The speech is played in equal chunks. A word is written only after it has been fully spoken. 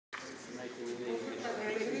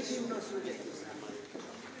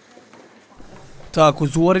Të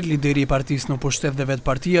akuzuarit, lideri i partisë në pushtet dhe vetë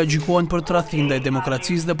partia gjykohen për tradhtim ndaj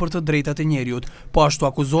demokracisë dhe për të drejtat e njeriut, po ashtu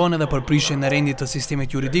akuzohen edhe për prishjen e rendit të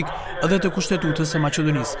sistemit juridik edhe të kushtetutës së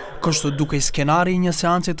Maqedonisë, kështu duke skenari një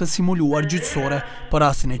seancë të simuluar gjyqësore për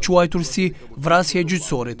rastin e quajtur si vrasja e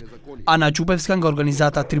gjyqësorit. Ana Qupevska nga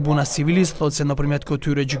organizata Tribuna Civilis thotë se nëpërmjet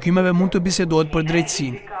këtyre gjykimeve mund të bisedohet për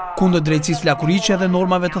drejtësinë, kundër drejtësisë flakuriqe dhe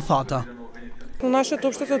normave të thata. Нашето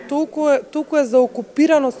општество толку е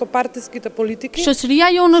заокупирано со партиските политики. Shoqëria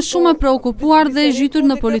jonë është shumë e preokupuar dhe e zhytur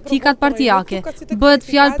në politikat partijake. Bëhet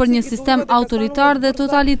fjalë për një sistem autoritar dhe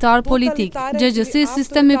totalitar politik, gjëgjësi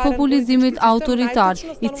sistemi i populizimit autoritar,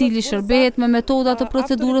 i cili shërbehet me metoda të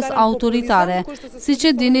procedurës autoritare. Siç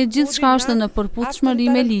e dini, gjithçka është në përputhshmëri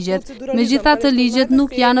me ligjet. Megjithatë, ligjet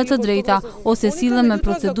nuk janë të drejta ose sillen me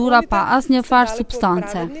procedura pa asnjë farë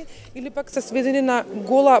substance. Или пак се сведени на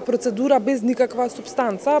гола процедура без никаква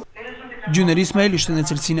субстанца. Gjyneri Ismail ishte në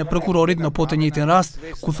cilësinë e prokurorit në po të njëjtin rast,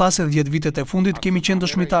 ku tha se 10 vitet e fundit kemi qenë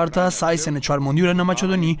dëshmitar të asaj se në çfarë mënyre në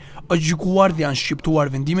Maqedoni është gjykuar dhe janë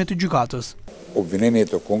shqiptuar vendimet e gjykatës.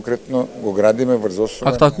 Obvinението konkretno go gradime vërz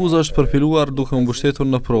osnove. Akta akuza është përpiluar duke u mbështetur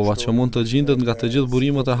në prova që mund të gjendet nga të gjithë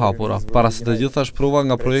burimet e hapura, para se të gjitha prova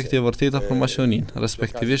nga projekti e vërteta për Maqedoninë,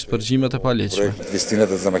 respektivisht përgjimet e paleqshme. Projekt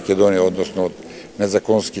Vistiната за Македонија, односно од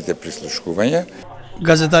незаконските прислушкувања.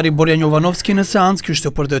 Gazetari Borjan Jovanovski në seancë kishte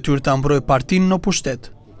për detyrë ta mbrojë partinë në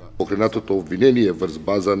pushtet. Покренатото обвинение врз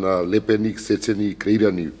база на лепени, сецени и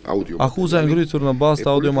креирани аудио. Akuza e ngritur në bazë të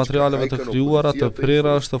audiomaterialeve të krijuara të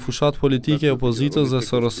prera është fushat politike e opozitës dhe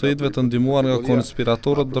sorosëritëve të ndihmuar nga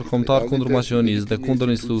konspiratorët ndërkombëtar kundër Maqedonisë dhe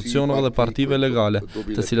kundër institucioneve dhe partive legale,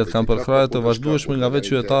 të cilat kanë përkrahje të vazhdueshme nga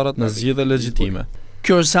vetë qytetarët në zgjedhje legjitime.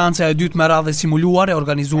 Kjo është seanca e dytë me radhë simuluar e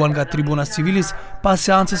organizuar nga Tribuna Civilis pas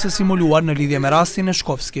seancës së simuluar në lidhje me rastin e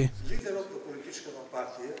Shkovski.